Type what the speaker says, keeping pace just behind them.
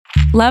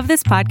Love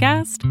this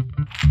podcast?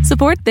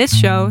 Support this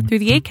show through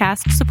the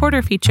Acast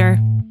supporter feature.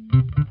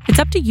 It's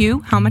up to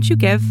you how much you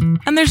give,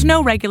 and there's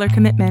no regular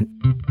commitment.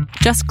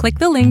 Just click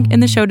the link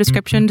in the show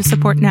description to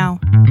support now.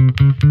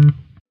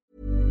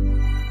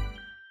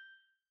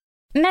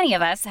 Many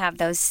of us have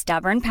those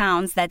stubborn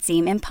pounds that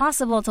seem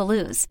impossible to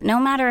lose, no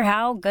matter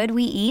how good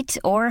we eat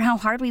or how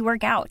hard we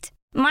work out.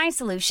 My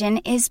solution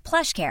is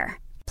PlushCare.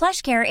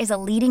 PlushCare is a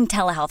leading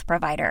telehealth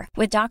provider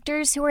with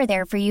doctors who are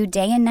there for you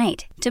day and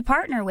night to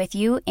partner with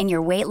you in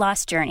your weight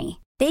loss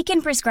journey. They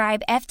can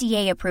prescribe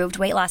FDA-approved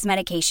weight loss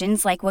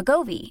medications like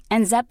Wegovy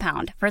and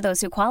Zepbound for those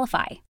who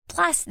qualify.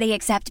 Plus, they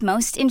accept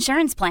most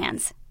insurance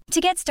plans.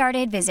 To get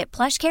started, visit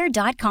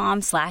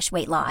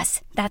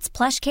plushcare.com/weightloss. That's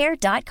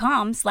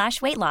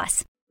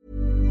plushcare.com/weightloss.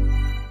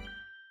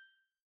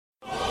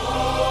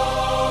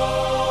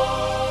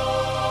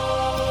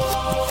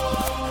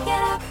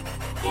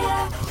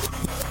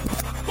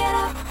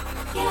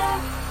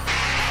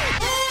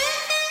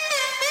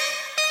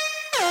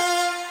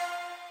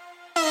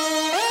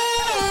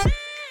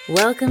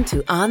 Welcome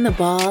to On the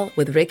Ball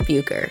with Rick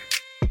Bucher.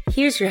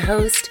 Here's your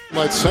host.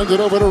 Let's send it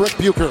over to Rick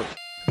Bucher.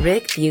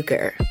 Rick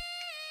Bucher.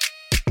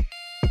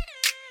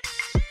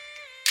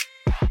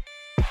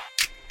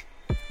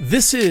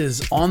 This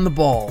is On the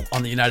Ball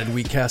on the United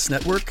Wecast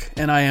Network,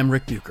 and I am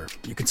Rick Bucher.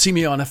 You can see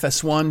me on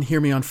FS1,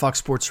 hear me on Fox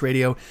Sports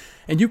Radio,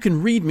 and you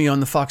can read me on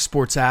the Fox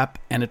Sports app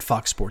and at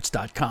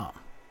foxsports.com.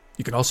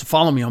 You can also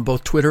follow me on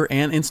both Twitter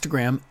and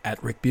Instagram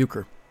at Rick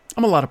Bucher.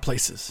 I'm a lot of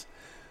places,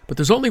 but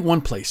there's only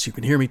one place you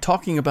can hear me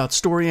talking about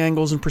story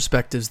angles and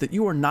perspectives that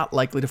you are not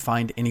likely to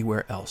find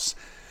anywhere else,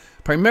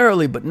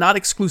 primarily but not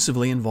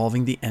exclusively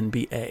involving the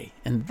NBA,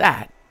 and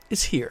that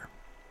is here.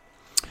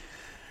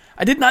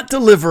 I did not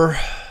deliver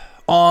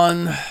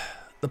on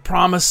the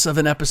promise of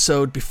an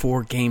episode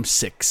before Game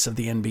 6 of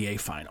the NBA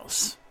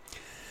Finals.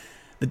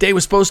 The day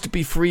was supposed to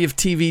be free of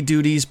TV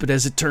duties, but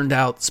as it turned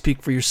out,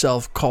 Speak For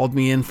Yourself called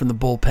me in from the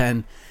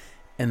bullpen,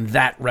 and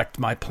that wrecked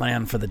my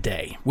plan for the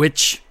day,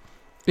 which,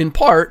 in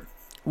part,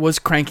 was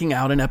cranking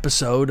out an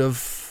episode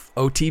of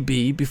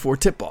OTB before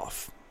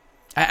tip-off.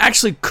 I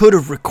actually could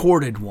have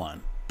recorded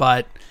one,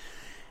 but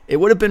it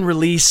would have been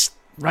released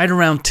right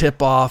around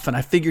tip-off, and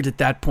I figured at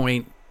that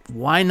point,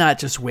 why not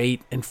just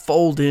wait and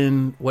fold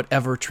in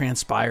whatever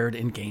transpired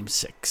in Game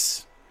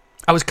 6?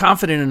 I was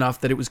confident enough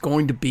that it was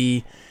going to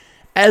be,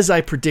 as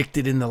I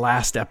predicted in the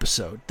last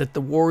episode, that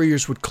the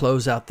Warriors would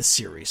close out the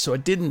series. So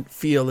it didn't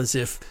feel as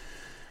if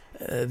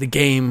the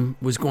game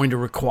was going to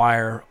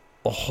require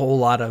a whole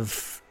lot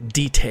of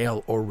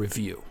detail or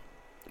review.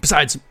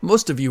 Besides,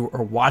 most of you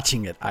are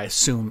watching it, I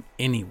assume,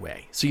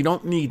 anyway. So you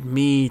don't need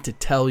me to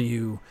tell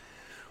you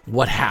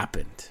what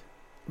happened.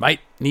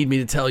 Might need me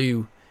to tell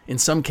you, in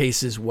some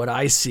cases, what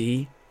I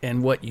see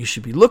and what you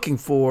should be looking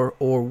for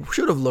or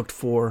should have looked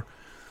for,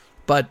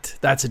 but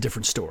that's a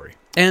different story.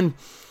 And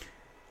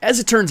as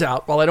it turns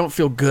out, while I don't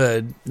feel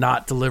good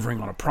not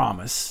delivering on a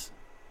promise,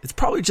 it's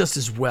probably just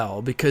as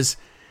well, because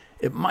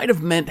it might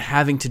have meant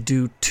having to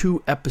do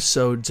 2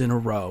 episodes in a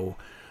row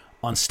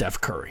on Steph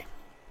Curry.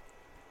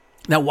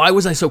 Now, why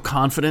was I so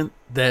confident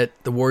that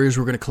the Warriors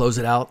were going to close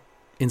it out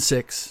in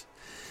 6?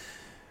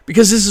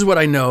 Because this is what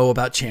I know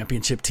about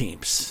championship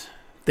teams.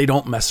 They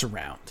don't mess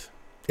around.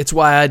 It's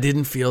why I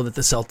didn't feel that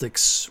the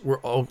Celtics were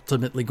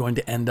ultimately going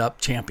to end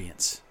up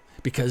champions,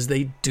 because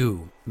they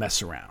do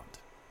mess around.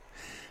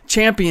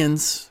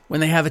 Champions, when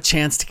they have a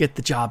chance to get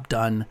the job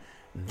done,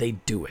 they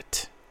do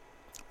it.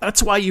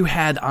 That's why you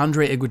had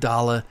Andre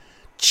Iguodala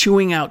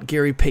chewing out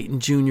Gary Payton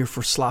Jr.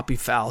 for sloppy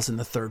fouls in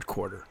the third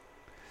quarter.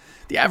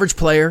 The average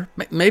player,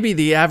 maybe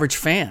the average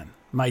fan,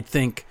 might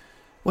think,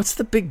 what's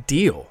the big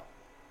deal?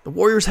 The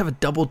Warriors have a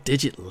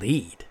double-digit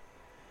lead.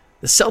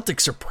 The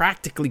Celtics are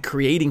practically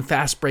creating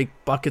fast break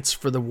buckets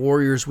for the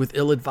Warriors with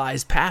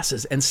ill-advised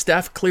passes, and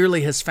Steph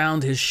clearly has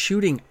found his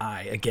shooting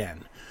eye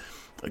again.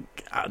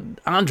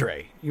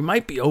 Andre, you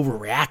might be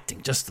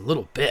overreacting just a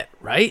little bit,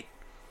 right?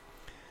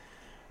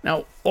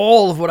 Now,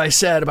 all of what I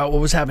said about what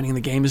was happening in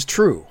the game is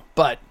true,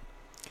 but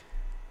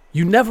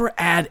you never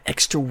add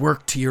extra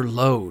work to your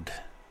load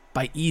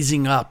by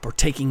easing up or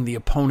taking the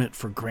opponent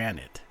for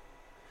granted,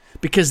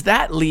 because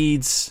that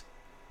leads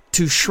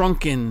to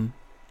shrunken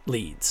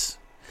leads,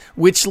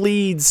 which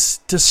leads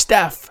to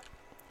Steph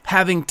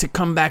having to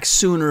come back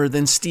sooner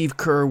than Steve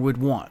Kerr would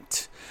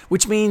want,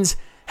 which means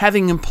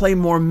having him play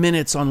more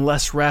minutes on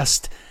less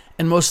rest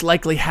and most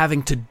likely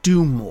having to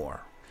do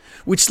more,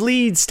 which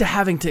leads to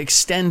having to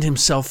extend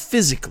himself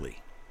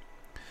physically,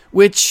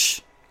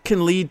 which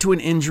can lead to an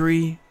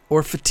injury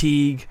or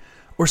fatigue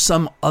or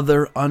some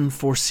other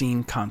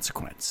unforeseen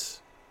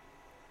consequence.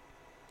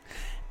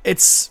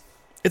 It's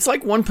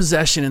like one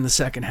possession in the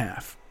second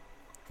half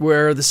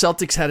where the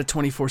Celtics had a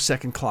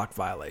 24-second clock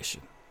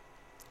violation.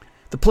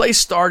 The play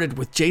started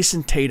with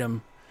Jason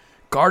Tatum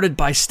guarded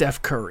by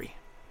Steph Curry,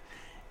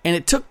 and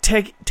it took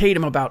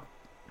Tatum about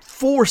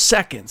 4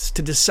 seconds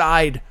to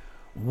decide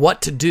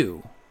what to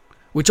do,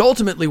 which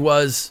ultimately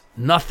was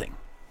nothing.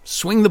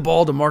 Swing the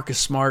ball to Marcus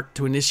Smart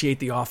to initiate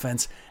the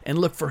offense and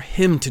look for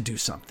him to do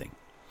something,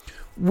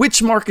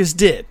 which Marcus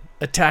did,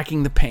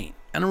 attacking the paint.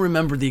 I don't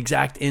remember the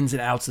exact ins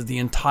and outs of the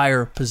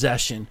entire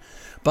possession,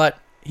 but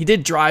he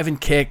did drive and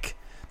kick.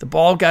 The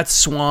ball got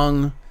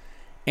swung,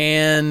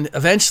 and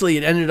eventually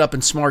it ended up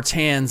in Smart's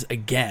hands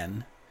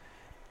again.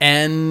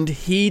 And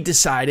he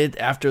decided,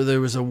 after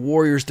there was a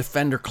Warriors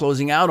defender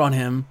closing out on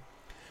him,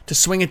 to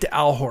swing it to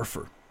Al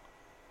Horford,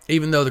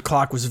 even though the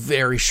clock was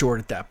very short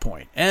at that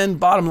point. And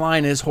bottom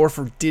line is,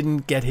 Horford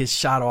didn't get his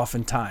shot off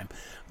in time.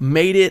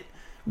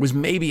 Was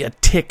maybe a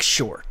tick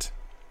short.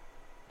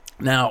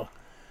 Now,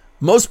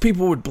 most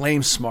people would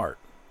blame Smart.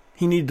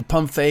 He needed to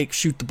pump fake,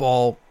 shoot the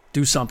ball,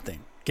 do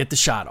something, get the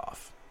shot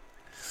off.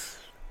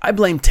 I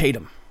blame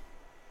Tatum.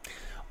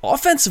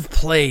 Offensive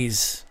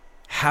plays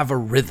have a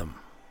rhythm,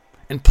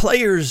 and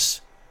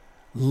players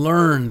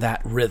learn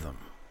that rhythm.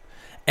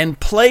 And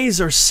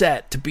plays are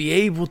set to be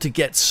able to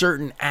get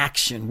certain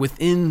action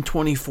within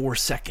 24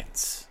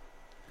 seconds.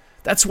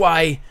 That's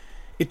why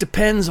it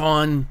depends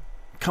on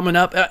coming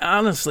up.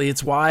 Honestly,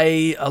 it's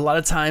why a lot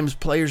of times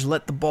players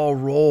let the ball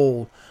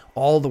roll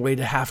all the way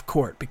to half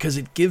court, because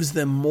it gives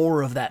them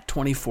more of that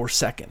 24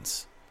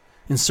 seconds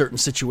in certain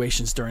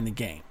situations during the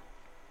game.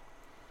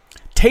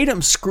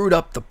 Tatum screwed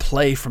up the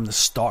play from the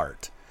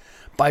start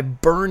by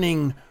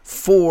burning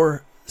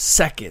 4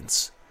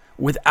 seconds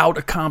without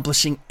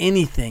accomplishing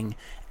anything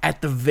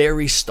at the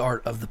very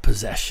start of the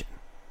possession.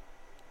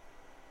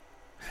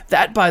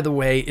 That, by the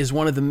way, is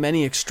one of the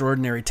many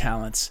extraordinary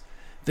talents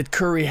that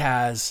Curry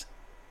has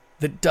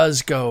that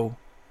does go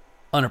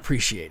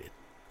unappreciated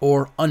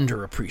or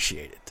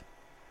underappreciated.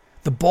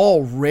 The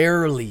ball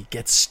rarely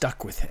gets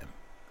stuck with him.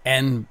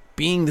 And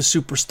being the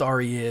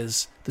superstar he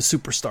is, the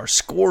superstar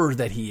scorer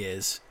that he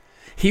is,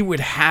 he would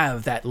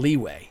have that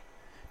leeway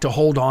to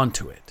hold on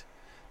to it,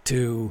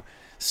 to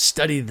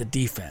study the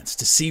defense,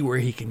 to see where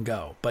he can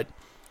go. But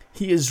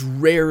he is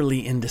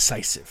rarely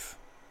indecisive.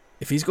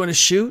 If he's going to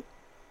shoot,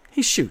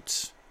 he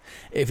shoots.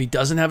 If he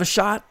doesn't have a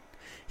shot,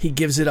 he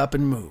gives it up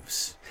and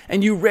moves.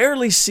 And you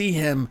rarely see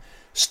him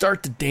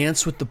start to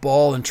dance with the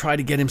ball and try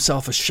to get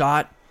himself a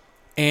shot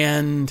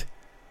and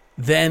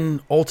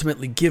then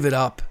ultimately give it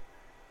up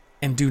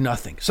and do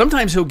nothing.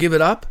 Sometimes he'll give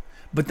it up,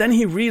 but then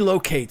he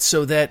relocates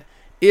so that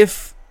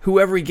if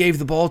whoever he gave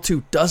the ball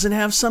to doesn't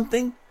have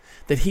something,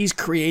 that he's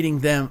creating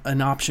them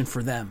an option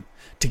for them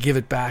to give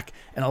it back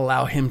and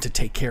allow him to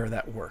take care of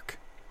that work.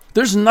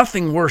 There's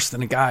nothing worse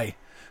than a guy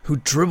who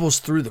dribbles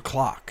through the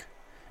clock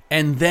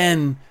and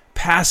then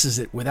passes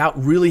it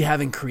without really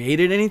having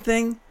created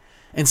anything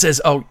and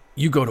says, oh,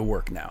 you go to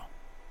work now.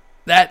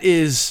 That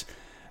is,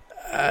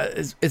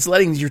 it's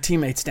letting your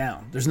teammates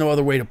down. There's no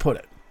other way to put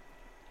it.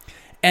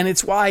 And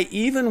it's why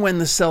even when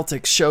the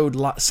Celtics showed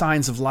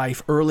signs of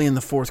life early in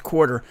the fourth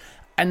quarter,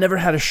 I never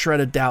had a shred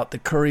of doubt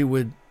that Curry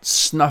would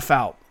snuff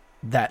out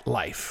that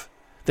life,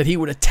 that he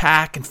would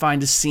attack and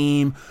find a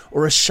seam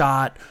or a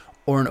shot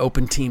or an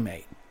open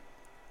teammate,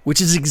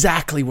 which is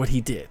exactly what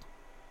he did.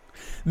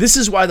 This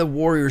is why the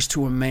Warriors,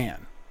 to a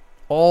man,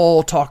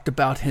 all talked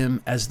about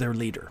him as their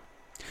leader.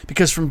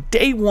 Because from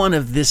day one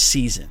of this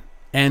season,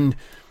 and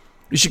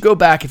you should go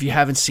back if you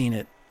haven't seen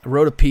it, I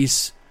wrote a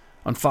piece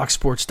on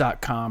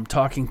foxsports.com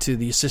talking to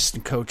the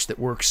assistant coach that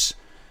works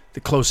the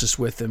closest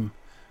with him,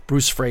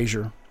 Bruce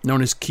Frazier,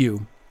 known as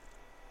Q,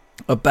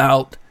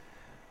 about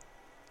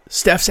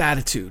Steph's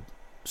attitude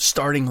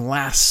starting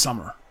last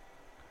summer,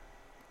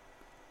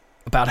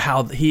 about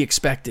how he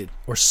expected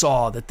or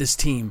saw that this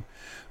team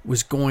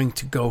was going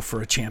to go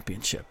for a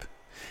championship,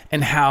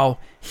 and how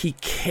he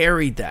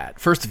carried that.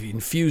 First of all, he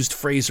infused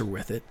Frazier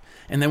with it,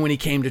 and then when he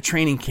came to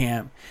training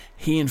camp,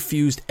 he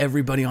infused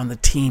everybody on the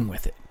team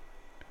with it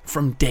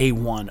from day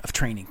one of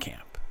training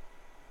camp.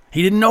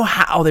 He didn't know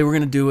how they were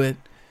going to do it.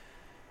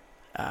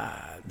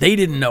 They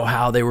didn't know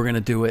how they were going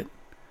to do it,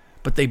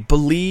 but they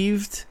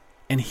believed,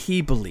 and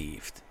he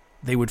believed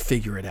they would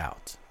figure it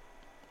out,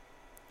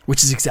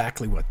 which is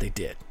exactly what they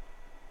did.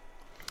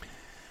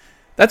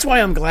 That's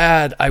why I'm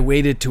glad I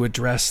waited to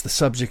address the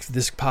subject of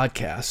this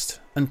podcast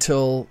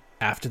until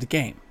after the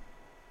game.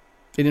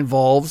 It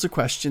involves a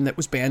question that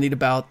was bandied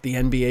about the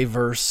NBA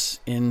verse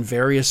in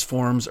various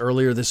forms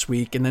earlier this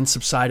week and then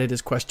subsided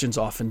as questions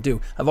often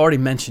do. I've already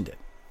mentioned it,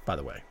 by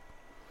the way.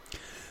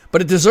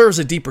 But it deserves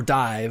a deeper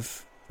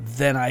dive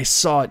than I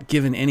saw it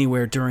given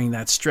anywhere during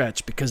that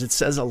stretch, because it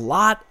says a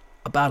lot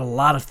about a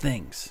lot of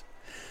things,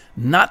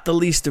 not the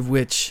least of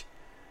which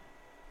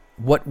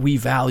what we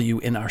value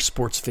in our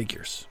sports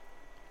figures.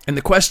 And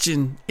the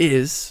question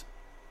is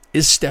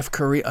Steph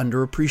Curry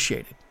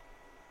underappreciated?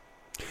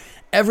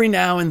 Every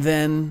now and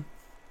then,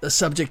 a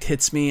subject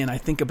hits me, and I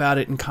think about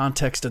it in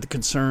context of the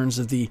concerns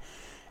of the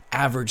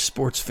average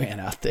sports fan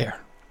out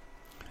there.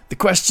 The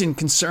question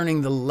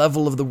concerning the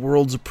level of the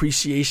world's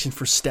appreciation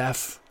for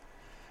Steph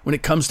when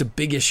it comes to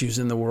big issues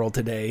in the world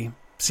today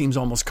seems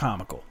almost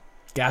comical.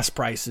 Gas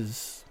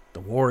prices, the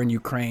war in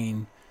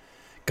Ukraine,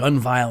 gun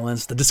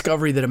violence, the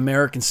discovery that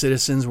American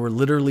citizens were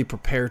literally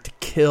prepared to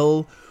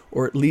kill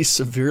or at least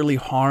severely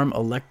harm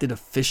elected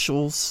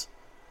officials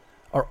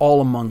are all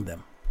among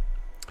them.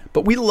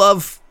 But we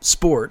love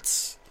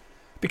sports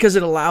because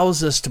it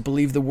allows us to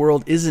believe the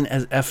world isn't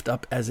as effed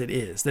up as it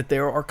is, that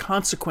there are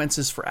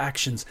consequences for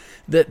actions,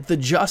 that the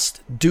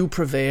just do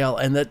prevail,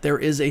 and that there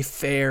is a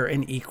fair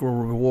and equal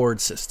reward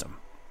system.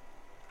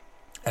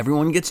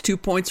 Everyone gets 2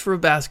 points for a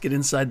basket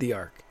inside the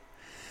arc,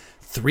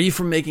 3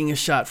 for making a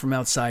shot from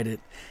outside it,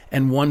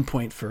 and 1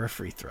 point for a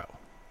free throw.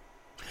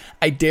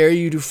 I dare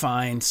you to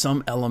find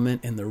some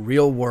element in the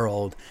real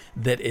world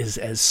that is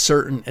as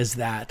certain as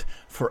that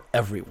for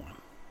everyone.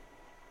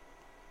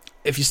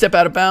 If you step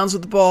out of bounds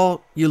with the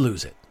ball, you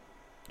lose it.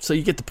 So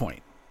you get the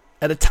point.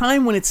 At a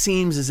time when it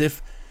seems as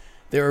if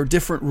there are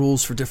different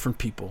rules for different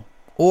people,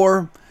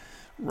 or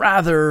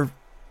rather,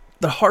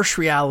 the harsh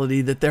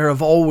reality that there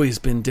have always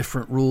been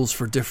different rules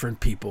for different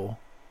people,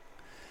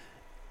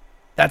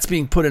 that's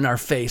being put in our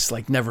face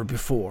like never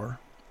before.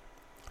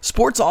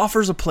 Sports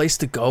offers a place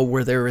to go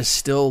where there is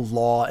still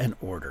law and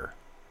order.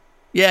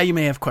 Yeah, you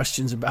may have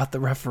questions about the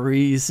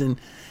referees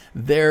and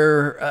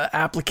their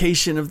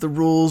application of the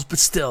rules, but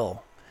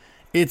still,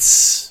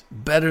 it's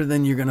better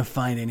than you're going to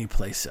find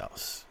anyplace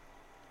else.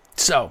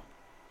 So,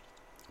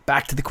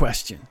 back to the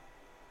question.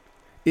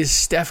 Is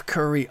Steph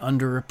Curry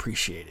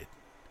underappreciated?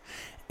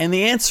 And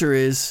the answer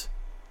is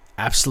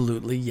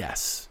absolutely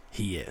yes,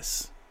 he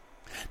is.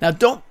 Now,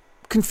 don't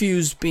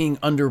confuse being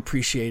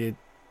underappreciated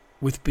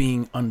with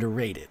being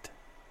underrated.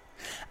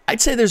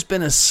 I'd say there's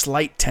been a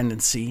slight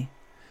tendency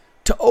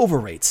to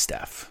overrate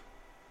Steph.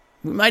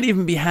 It might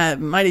even be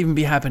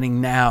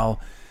happening now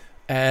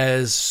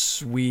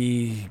as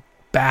we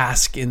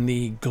bask in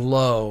the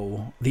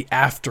glow, the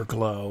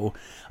afterglow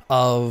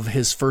of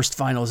his first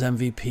finals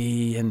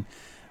MVP and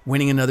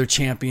winning another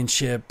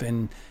championship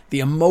and the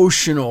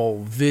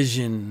emotional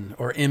vision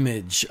or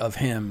image of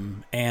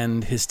him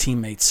and his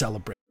teammates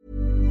celebrating.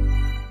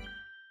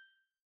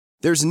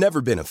 There's never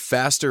been a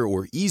faster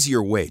or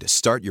easier way to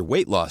start your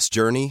weight loss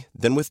journey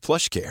than with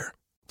PlushCare.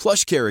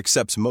 PlushCare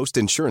accepts most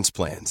insurance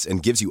plans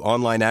and gives you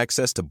online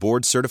access to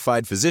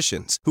board-certified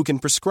physicians who can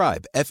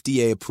prescribe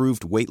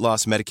FDA-approved weight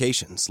loss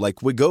medications like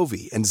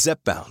Wegovy and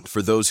Zepbound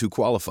for those who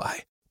qualify.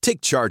 Take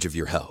charge of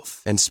your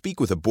health and speak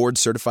with a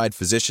board-certified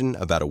physician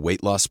about a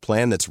weight loss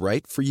plan that's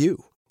right for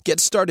you. Get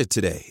started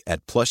today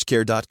at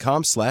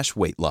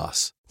plushcare.com/weight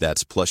loss.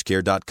 That's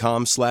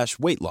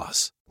plushcare.com/weight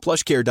loss.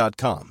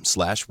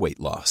 plushcare.com/weight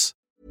loss.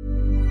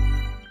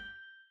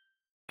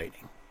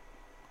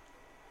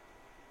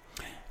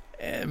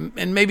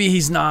 And maybe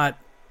he's not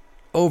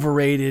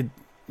overrated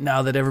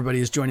now that everybody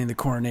is joining the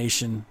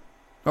coronation.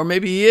 Or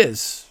maybe he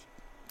is.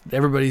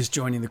 Everybody's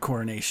joining the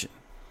coronation.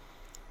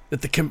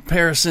 That the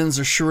comparisons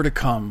are sure to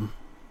come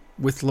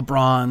with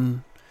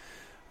LeBron,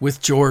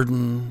 with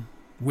Jordan,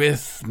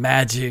 with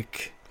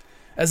Magic.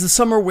 As the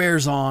summer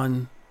wears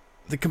on,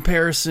 the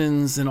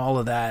comparisons and all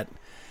of that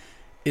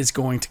is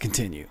going to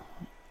continue.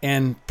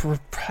 And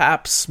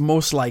perhaps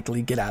most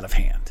likely get out of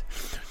hand.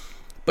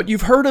 But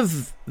you've heard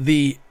of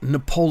the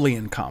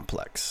Napoleon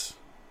complex.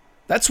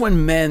 That's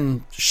when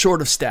men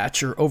short of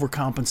stature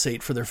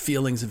overcompensate for their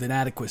feelings of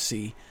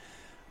inadequacy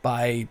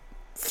by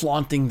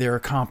flaunting their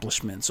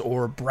accomplishments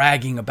or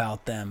bragging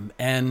about them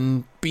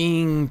and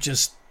being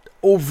just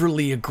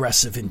overly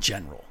aggressive in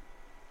general.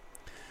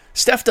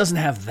 Steph doesn't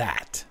have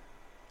that.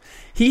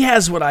 He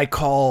has what I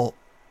call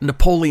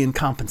Napoleon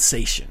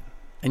compensation.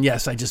 And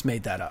yes, I just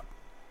made that up.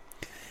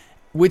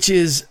 Which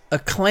is a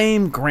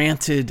claim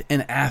granted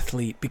an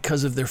athlete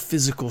because of their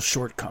physical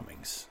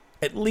shortcomings,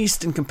 at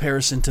least in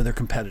comparison to their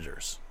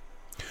competitors.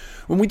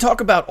 When we talk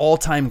about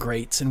all-time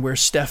greats and where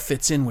Steph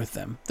fits in with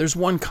them, there's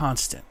one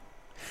constant.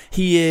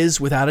 He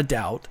is, without a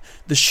doubt,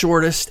 the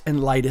shortest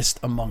and lightest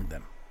among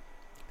them.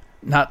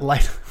 Not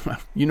light,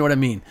 you know what I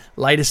mean,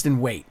 lightest in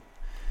weight.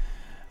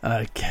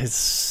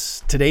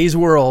 Because today's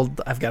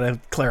world, I've got to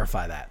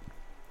clarify that.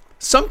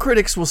 Some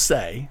critics will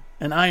say,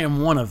 and I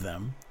am one of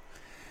them,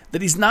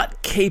 that he's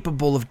not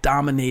capable of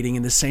dominating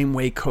in the same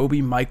way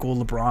Kobe, Michael,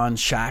 LeBron,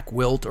 Shaq,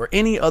 Wilt, or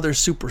any other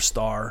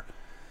superstar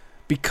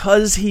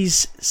because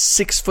he's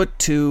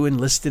 6'2"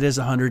 and listed as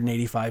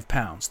 185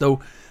 pounds. Though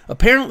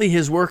apparently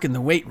his work in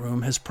the weight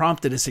room has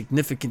prompted a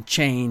significant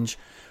change,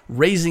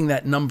 raising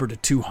that number to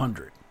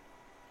 200.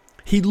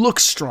 He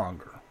looks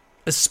stronger,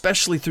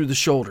 especially through the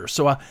shoulder,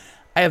 so I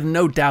have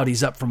no doubt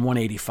he's up from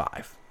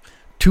 185.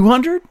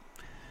 200?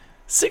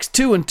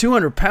 6'2" and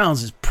 200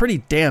 pounds is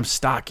pretty damn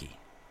stocky.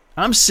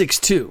 I'm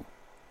 6'2",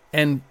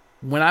 and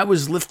when I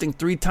was lifting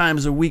 3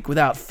 times a week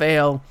without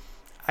fail,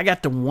 I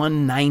got to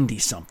 190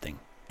 something,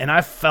 and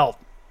I felt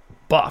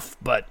buff,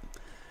 but,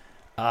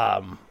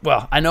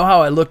 well, I know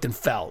how I looked and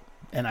felt,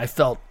 and I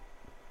felt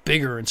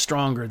bigger and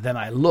stronger than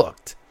I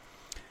looked.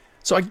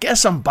 So I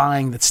guess I'm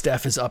buying that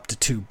Steph is up to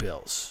 2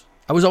 bills.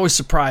 I was always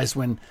surprised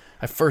when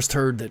I first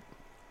heard that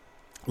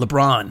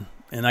LeBron,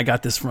 and I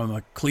got this from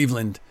a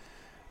Cleveland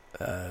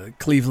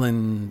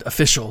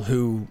official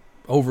who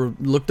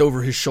looked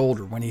over his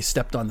shoulder when he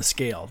stepped on the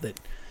scale, that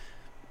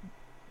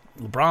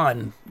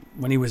LeBron,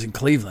 when he was in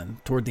Cleveland,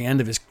 toward the end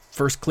of his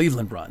first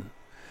Cleveland run,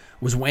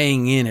 was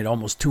weighing in at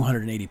almost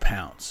 280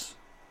 pounds.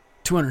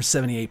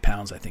 278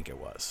 pounds, I think it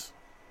was.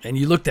 And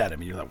you looked at him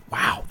and you're like,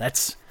 wow,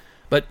 that's...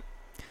 But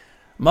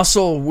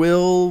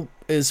Muscle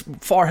is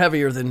far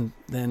heavier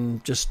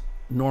than just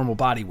normal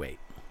body weight.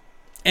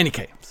 Any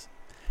case,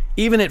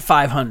 even at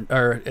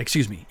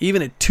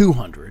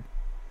 200,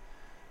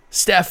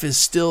 Steph is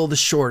still the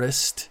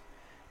shortest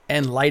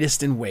and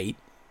lightest in weight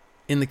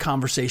in the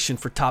conversation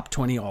for top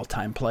 20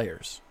 all-time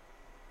players.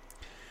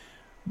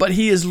 But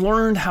he has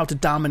learned how to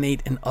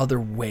dominate in other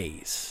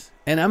ways.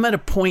 And I'm at a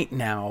point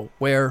now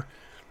where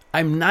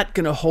I'm not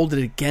going to hold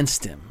it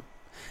against him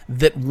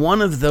that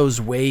one of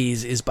those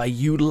ways is by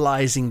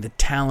utilizing the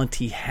talent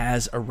he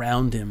has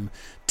around him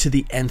to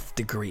the nth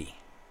degree.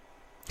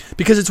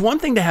 Because it's one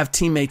thing to have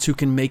teammates who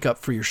can make up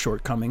for your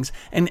shortcomings,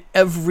 and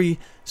every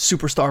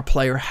superstar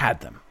player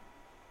had them.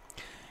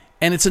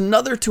 And it's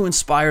another to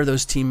inspire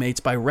those teammates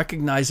by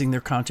recognizing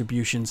their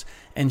contributions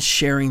and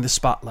sharing the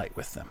spotlight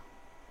with them.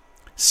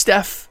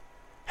 Steph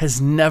has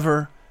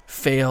never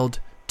failed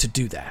to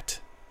do that.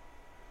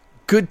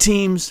 Good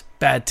teams,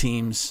 bad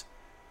teams,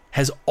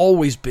 has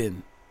always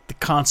been the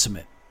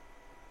consummate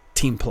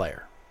team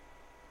player.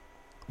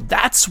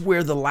 That's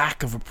where the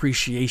lack of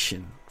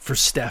appreciation for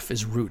Steph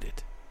is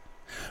rooted.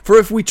 For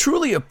if we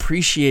truly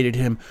appreciated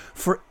him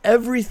for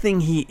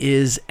everything he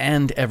is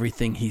and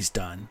everything he's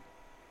done,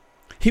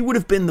 he would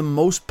have been the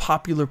most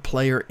popular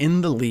player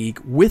in the league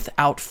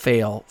without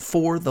fail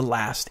for the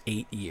last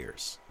 8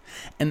 years.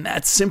 And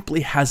that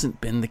simply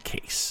hasn't been the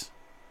case.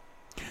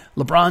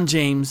 LeBron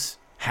James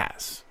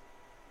has.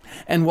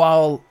 And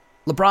while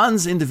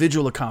LeBron's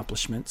individual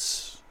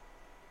accomplishments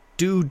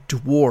do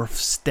dwarf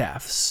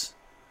Steph's,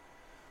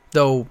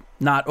 though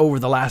not over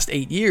the last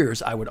 8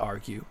 years, I would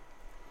argue,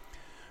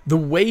 the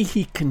way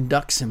he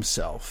conducts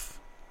himself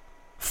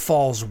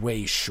falls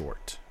way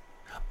short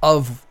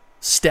of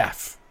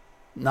Steph.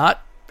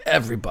 Not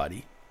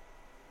everybody,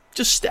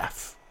 just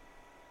Steph.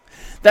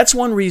 That's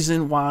one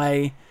reason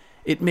why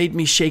it made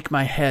me shake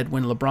my head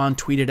when LeBron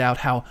tweeted out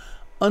how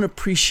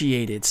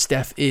unappreciated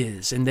Steph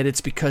is, and that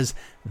it's because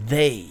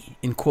they,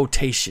 in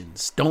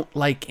quotations, don't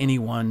like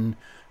anyone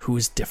who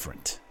is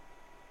different.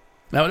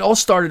 Now, it all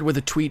started with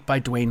a tweet by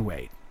Dwayne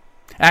Wade.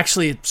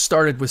 Actually, it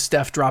started with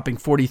Steph dropping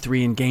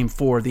 43 in Game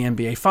 4 of the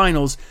NBA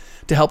Finals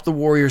to help the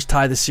Warriors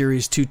tie the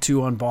series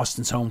 2-2 on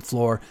Boston's home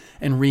floor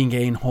and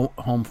regain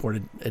home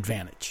court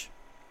advantage.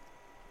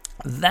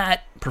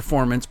 That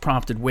performance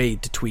prompted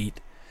Wade to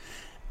tweet,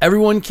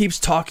 "Everyone keeps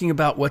talking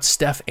about what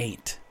Steph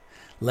ain't.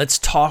 Let's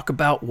talk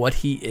about what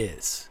he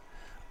is.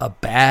 A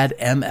bad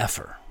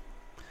MFer."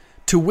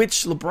 To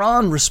which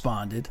LeBron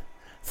responded,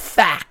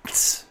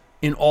 "Facts,"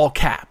 in all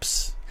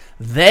caps.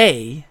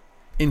 They,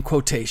 in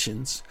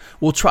quotations,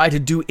 will try to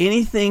do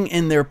anything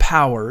in their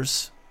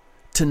powers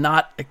to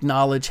not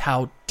acknowledge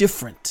how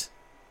different,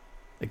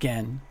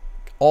 again,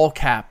 all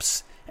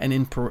caps and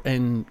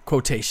in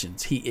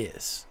quotations, he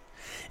is.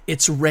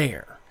 It's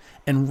rare,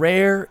 and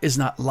rare is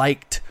not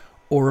liked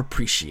or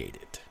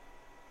appreciated.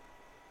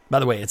 By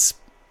the way, it's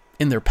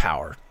in their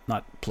power,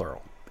 not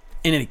plural.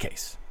 In any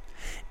case,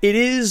 it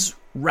is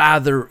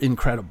rather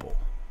incredible.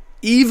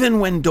 Even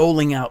when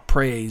doling out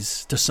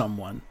praise to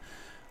someone,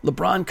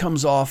 LeBron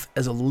comes off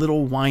as a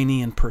little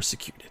whiny and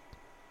persecuted.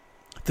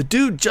 The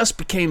dude just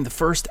became the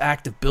first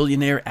active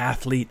billionaire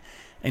athlete,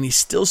 and he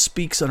still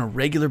speaks on a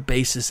regular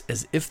basis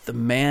as if the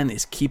man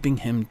is keeping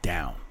him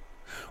down,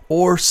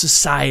 or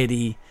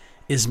society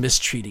is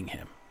mistreating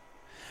him.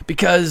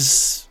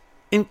 Because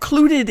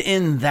included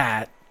in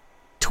that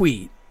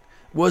tweet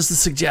was the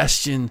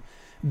suggestion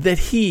that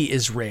he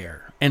is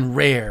rare, and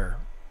rare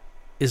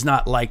is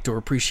not liked or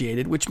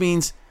appreciated, which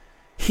means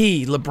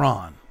he,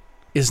 LeBron,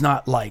 is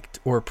not liked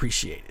or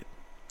appreciated.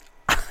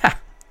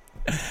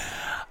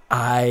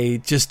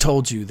 I just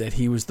told you that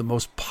he was the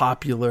most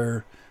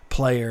popular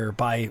player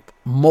by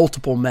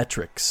multiple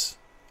metrics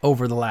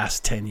over the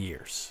last 10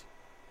 years,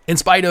 in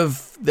spite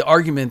of the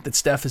argument that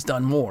Steph has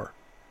done more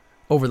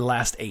over the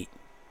last 8.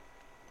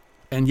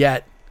 And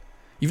yet,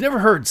 you've never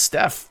heard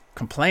Steph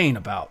complain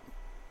about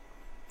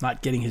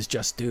not getting his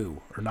just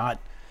due or not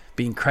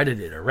being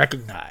credited or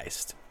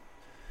recognized.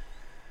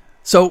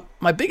 So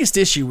my biggest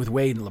issue with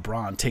Wade and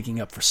LeBron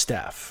taking up for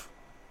Steph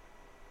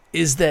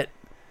is that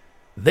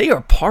they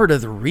are part of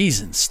the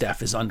reason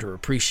Steph is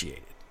underappreciated.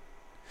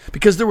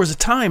 Because there was a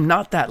time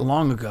not that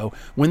long ago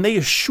when they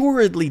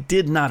assuredly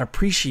did not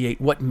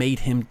appreciate what made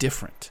him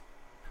different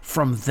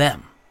from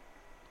them.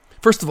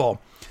 First of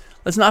all,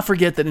 let's not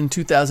forget that in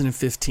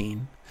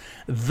 2015,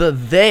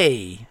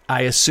 they,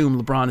 I assume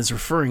LeBron is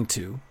referring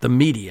to, the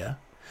media,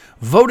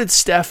 voted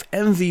Steph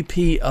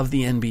MVP of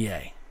the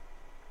NBA.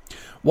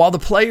 While the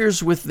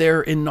players with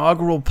their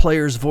inaugural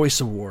Players'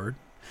 Voice Award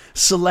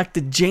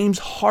selected James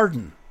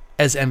Harden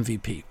as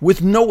MVP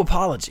with no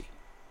apology.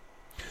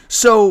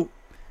 So,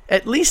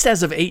 at least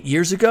as of 8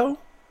 years ago,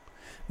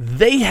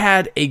 they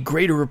had a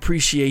greater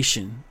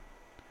appreciation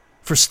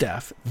for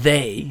Steph.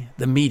 They,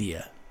 the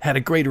media, had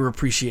a greater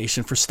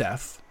appreciation for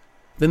Steph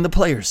than the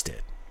players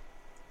did.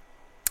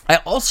 I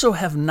also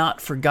have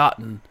not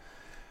forgotten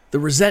the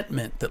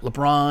resentment that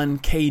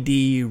LeBron,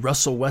 KD,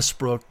 Russell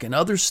Westbrook, and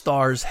other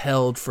stars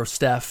held for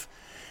Steph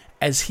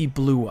as he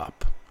blew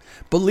up.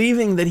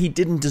 believing that he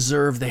didn't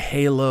deserve the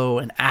halo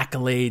and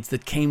accolades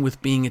that came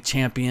with being a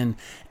champion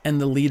and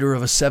the leader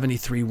of a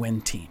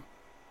 73-win team.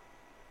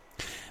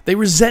 They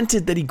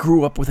resented that he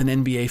grew up with an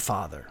NBA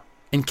father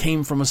and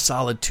came from a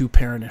solid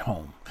two-parent at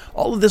home.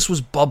 All of this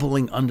was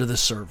bubbling under the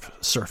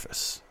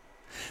surface.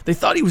 They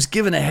thought he was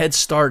given a head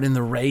start in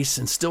the race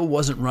and still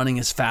wasn't running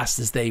as fast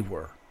as they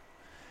were.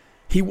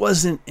 He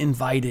wasn't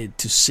invited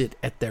to sit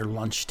at their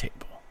lunch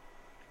table.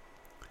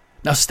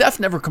 Now, Steph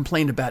never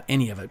complained about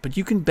any of it, but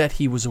you can bet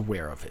he was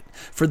aware of it.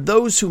 For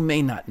those who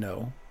may not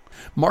know,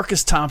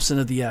 Marcus Thompson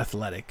of The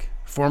Athletic,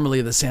 formerly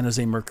of the San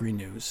Jose Mercury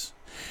News,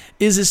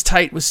 is as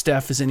tight with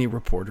Steph as any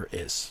reporter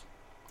is.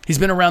 He's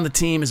been around the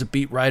team as a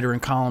beat writer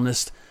and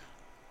columnist,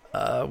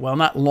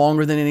 not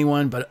longer than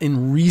anyone, but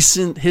in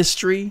recent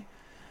history,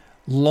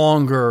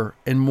 longer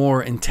and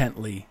more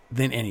intently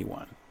than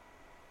anyone.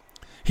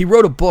 He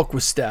wrote a book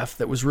with Steph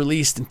that was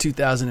released in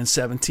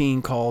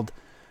 2017 called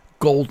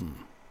Golden,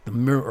 The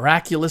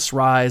Miraculous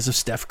Rise of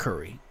Steph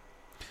Curry.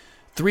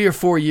 3 or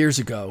 4 years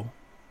ago,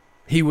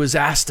 he was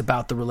asked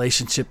about the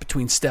relationship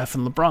between Steph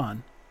and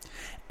LeBron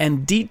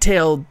and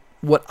detailed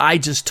what I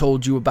just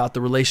told you about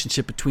the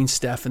relationship between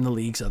Steph and the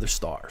league's other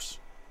stars.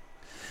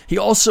 He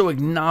also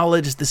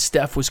acknowledged that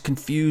Steph was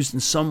confused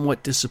and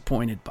somewhat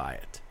disappointed by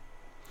it.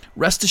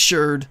 Rest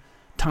assured,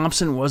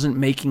 Thompson wasn't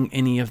making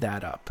any of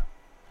that up.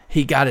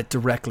 He got it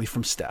directly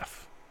from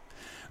Steph.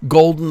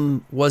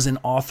 Golden was an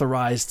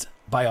authorized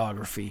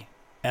biography,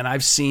 and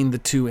I've seen the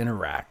two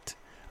interact.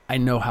 I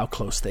know how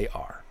close they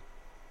are.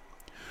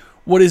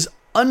 What is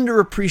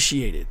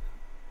underappreciated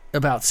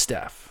about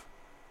Steph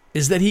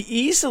is that he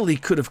easily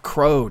could have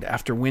crowed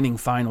after winning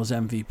Finals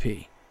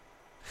MVP.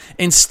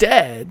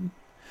 Instead,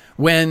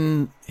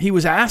 when he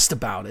was asked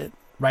about it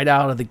right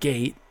out of the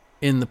gate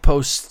in the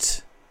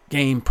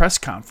post-game press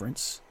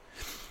conference,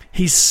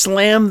 he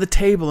slammed the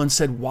table and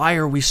said, "Why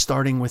are we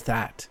starting with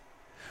that?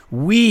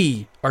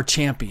 We are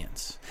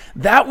champions."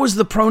 That was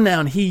the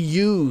pronoun he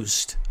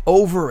used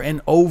over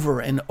and over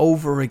and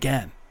over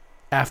again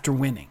after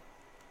winning.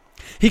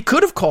 He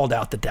could have called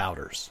out the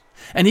doubters,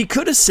 and he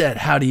could have said,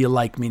 "How do you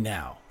like me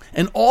now?"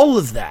 and all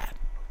of that,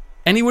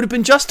 and he would have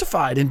been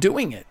justified in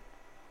doing it.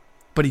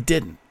 But he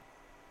didn't.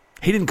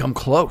 He didn't come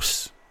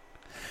close.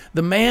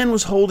 The man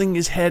was holding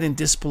his head in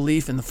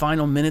disbelief in the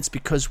final minutes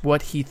because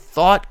what he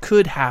thought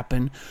could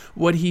happen,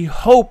 what he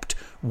hoped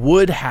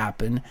would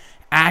happen,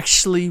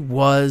 actually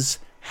was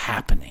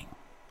happening.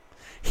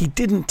 He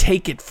didn't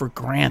take it for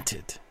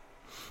granted.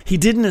 He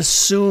didn't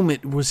assume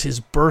it was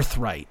his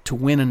birthright to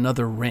win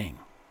another ring.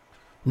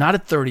 Not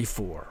at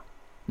 34.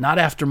 Not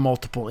after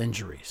multiple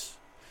injuries.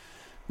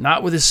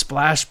 Not with his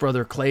splash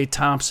brother Klay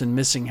Thompson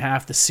missing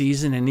half the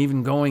season and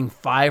even going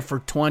 5 for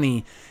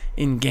 20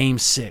 in Game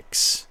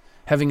 6.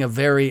 Having a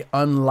very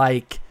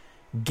unlike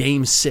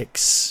Game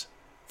 6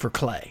 for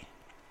Klay.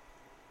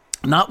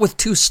 Not with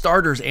two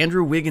starters,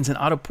 Andrew Wiggins and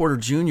Otto Porter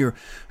Jr.,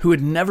 who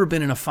had never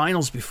been in a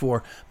finals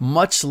before,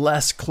 much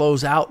less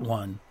close out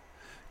one,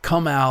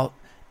 come out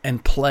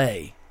and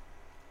play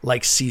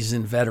like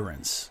seasoned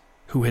veterans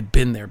who had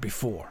been there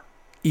before,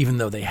 even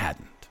though they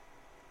hadn't.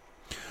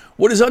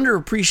 What is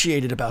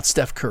underappreciated about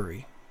Steph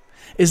Curry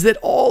is that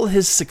all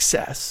his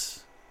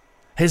success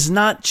has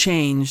not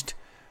changed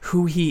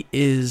who he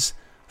is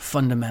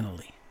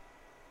fundamentally.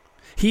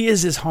 He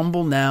is as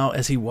humble now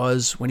as he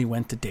was when he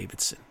went to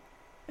Davidson.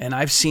 And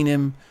I've seen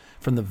him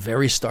from the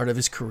very start of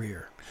his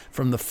career,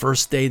 from the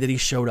first day that he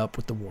showed up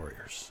with the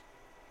Warriors.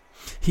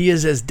 He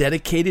is as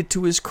dedicated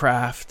to his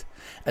craft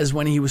as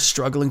when he was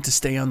struggling to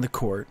stay on the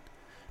court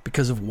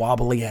because of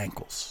wobbly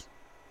ankles.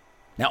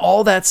 Now,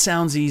 all that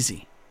sounds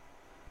easy,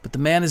 but the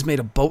man has made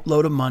a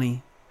boatload of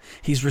money,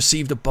 he's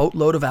received a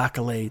boatload of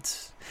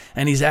accolades,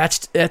 and he's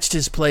etched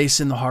his place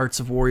in the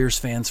hearts of Warriors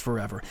fans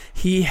forever.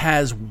 He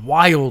has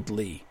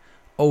wildly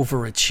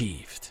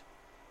overachieved.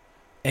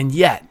 And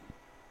yet,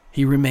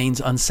 he remains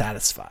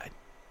unsatisfied.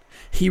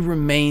 He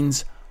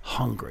remains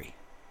hungry.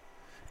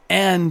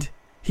 And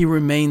he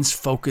remains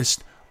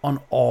focused on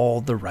all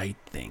the right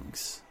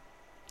things.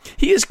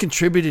 He has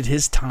contributed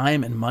his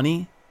time and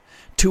money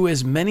to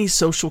as many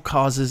social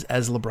causes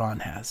as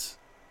LeBron has.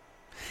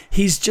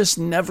 He's just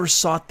never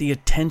sought the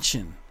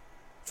attention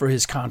for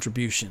his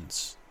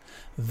contributions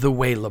the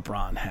way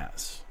LeBron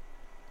has.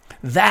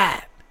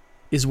 That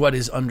is what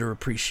is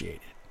underappreciated.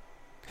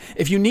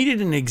 If you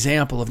needed an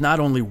example of not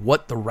only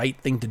what the right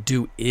thing to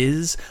do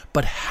is,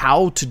 but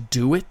how to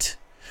do it,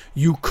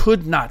 you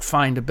could not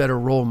find a better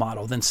role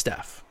model than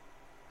Steph.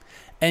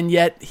 And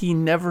yet, he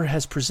never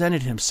has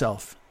presented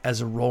himself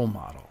as a role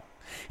model.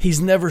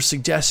 He's never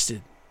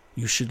suggested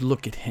you should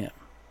look at him.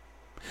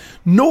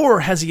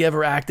 Nor has he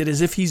ever acted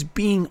as if he's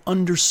being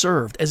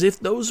underserved, as if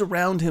those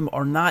around him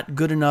are not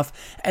good enough,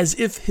 as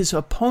if his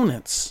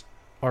opponents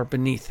are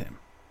beneath him.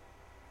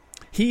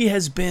 He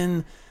has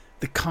been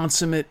the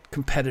consummate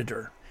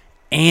competitor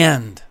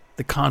and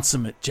the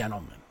consummate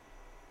gentleman.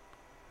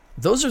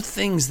 Those are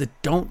things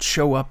that don't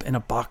show up in a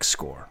box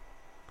score.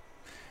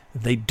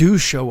 They do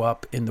show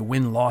up in the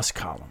win-loss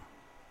column.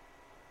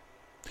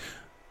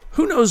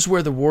 Who knows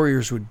where the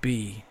Warriors would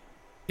be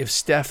if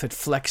Steph had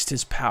flexed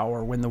his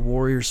power when the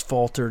Warriors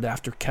faltered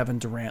after Kevin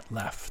Durant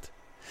left.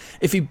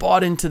 If he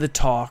bought into the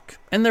talk,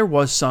 and there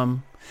was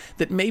some,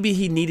 that maybe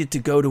he needed to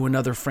go to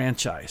another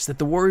franchise, that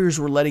the Warriors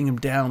were letting him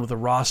down with a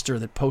roster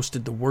that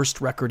posted the worst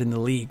record in the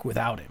league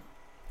without him,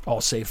 all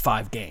save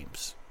 5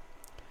 games.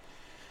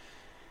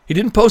 He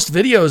didn't post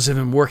videos of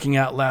him working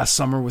out last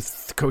summer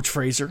with Coach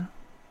Frazier,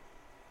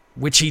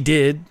 which he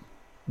did,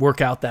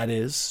 work out that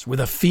is, with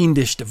a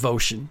fiendish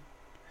devotion,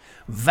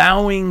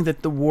 vowing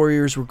that the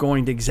Warriors were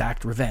going to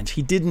exact revenge.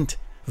 He didn't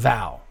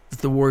vow that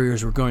the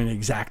Warriors were going to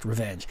exact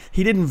revenge.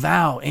 He didn't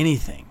vow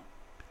anything.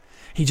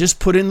 He just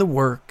put in the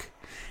work,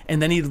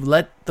 and then he'd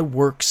let the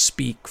work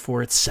speak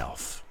for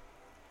itself.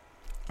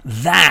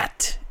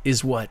 That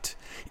is what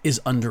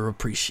is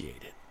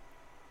underappreciated.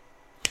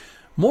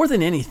 More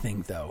than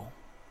anything, though,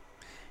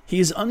 he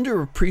is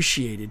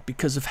underappreciated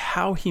because of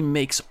how he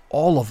makes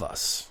all of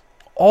us,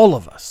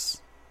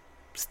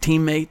 his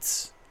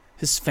teammates,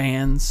 his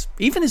fans,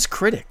 even his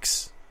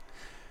critics,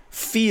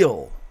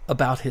 feel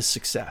about his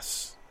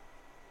success.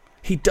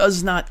 He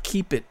does not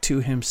keep it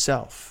to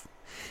himself.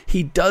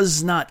 He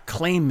does not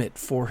claim it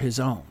for his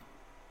own.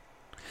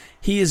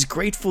 He is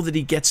grateful that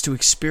he gets to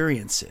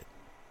experience it.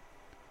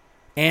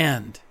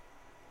 And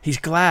he's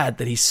glad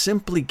that he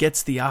simply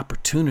gets the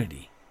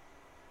opportunity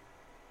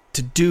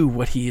to do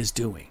what he is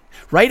doing.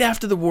 Right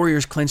after the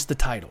Warriors clinched the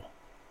title,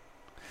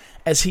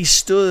 as he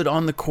stood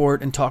on the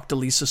court and talked to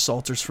Lisa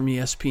Salters from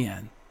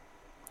ESPN,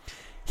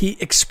 he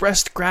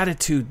expressed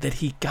gratitude that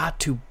he got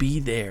to be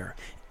there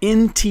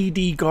in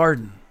TD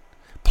Garden,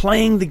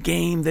 playing the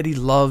game that he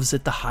loves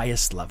at the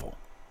highest level.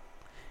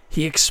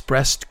 He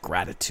expressed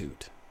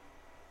gratitude.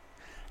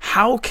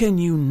 How can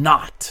you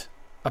not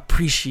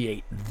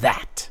appreciate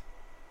that?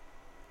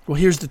 Well,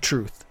 here's the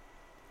truth.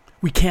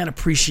 We can't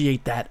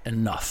appreciate that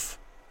enough.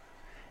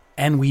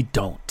 And we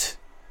don't.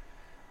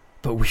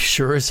 But we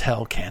sure as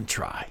hell can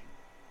try.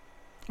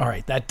 All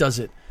right, that does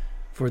it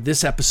for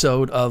this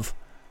episode of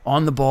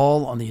On the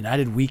Ball on the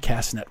United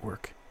WeCast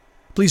Network.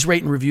 Please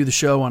rate and review the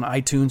show on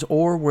iTunes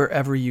or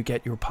wherever you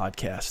get your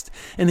podcast.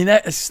 In the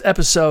next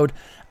episode,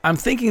 I'm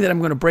thinking that I'm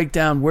going to break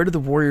down where do the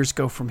Warriors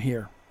go from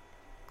here.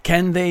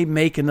 Can they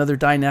make another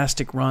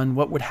dynastic run?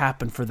 What would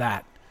happen for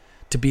that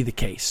to be the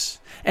case?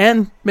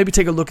 And maybe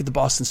take a look at the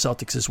Boston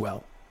Celtics as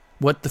well.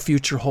 What the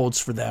future holds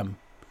for them.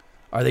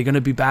 Are they going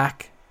to be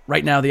back?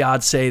 Right now, the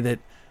odds say that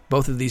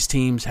both of these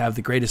teams have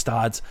the greatest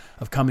odds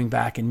of coming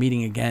back and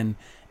meeting again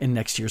in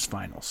next year's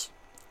finals.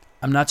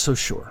 I'm not so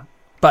sure.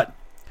 But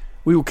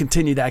we will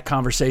continue that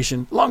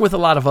conversation, along with a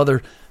lot of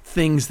other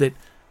things that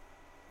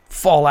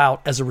fall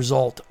out as a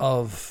result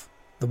of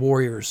the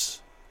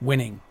Warriors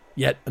winning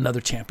yet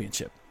another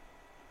championship.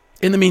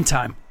 In the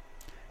meantime,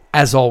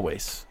 as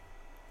always,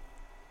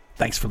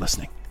 thanks for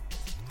listening.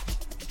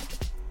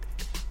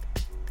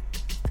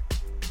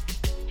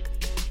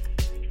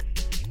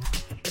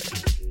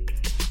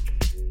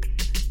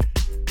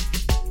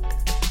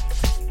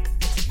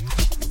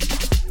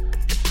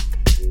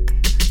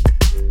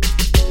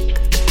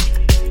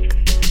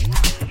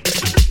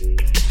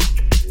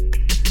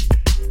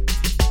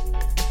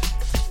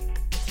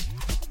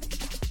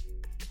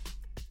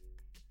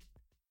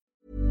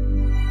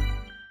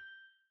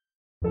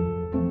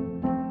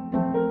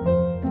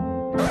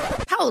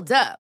 Hold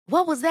up.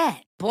 What was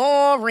that?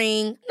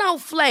 Boring. No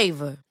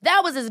flavor.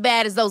 That was as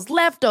bad as those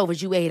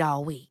leftovers you ate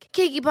all week.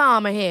 Keke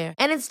Palmer here.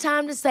 And it's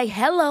time to say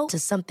hello to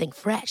something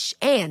fresh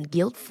and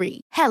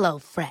guilt-free.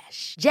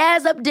 HelloFresh.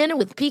 Jazz up dinner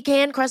with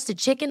pecan-crusted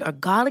chicken or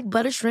garlic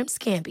butter shrimp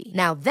scampi.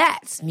 Now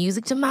that's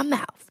music to my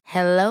mouth.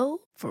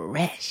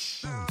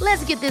 HelloFresh.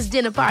 Let's get this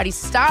dinner party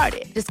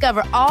started.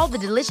 Discover all the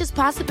delicious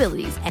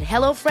possibilities at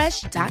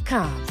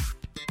HelloFresh.com.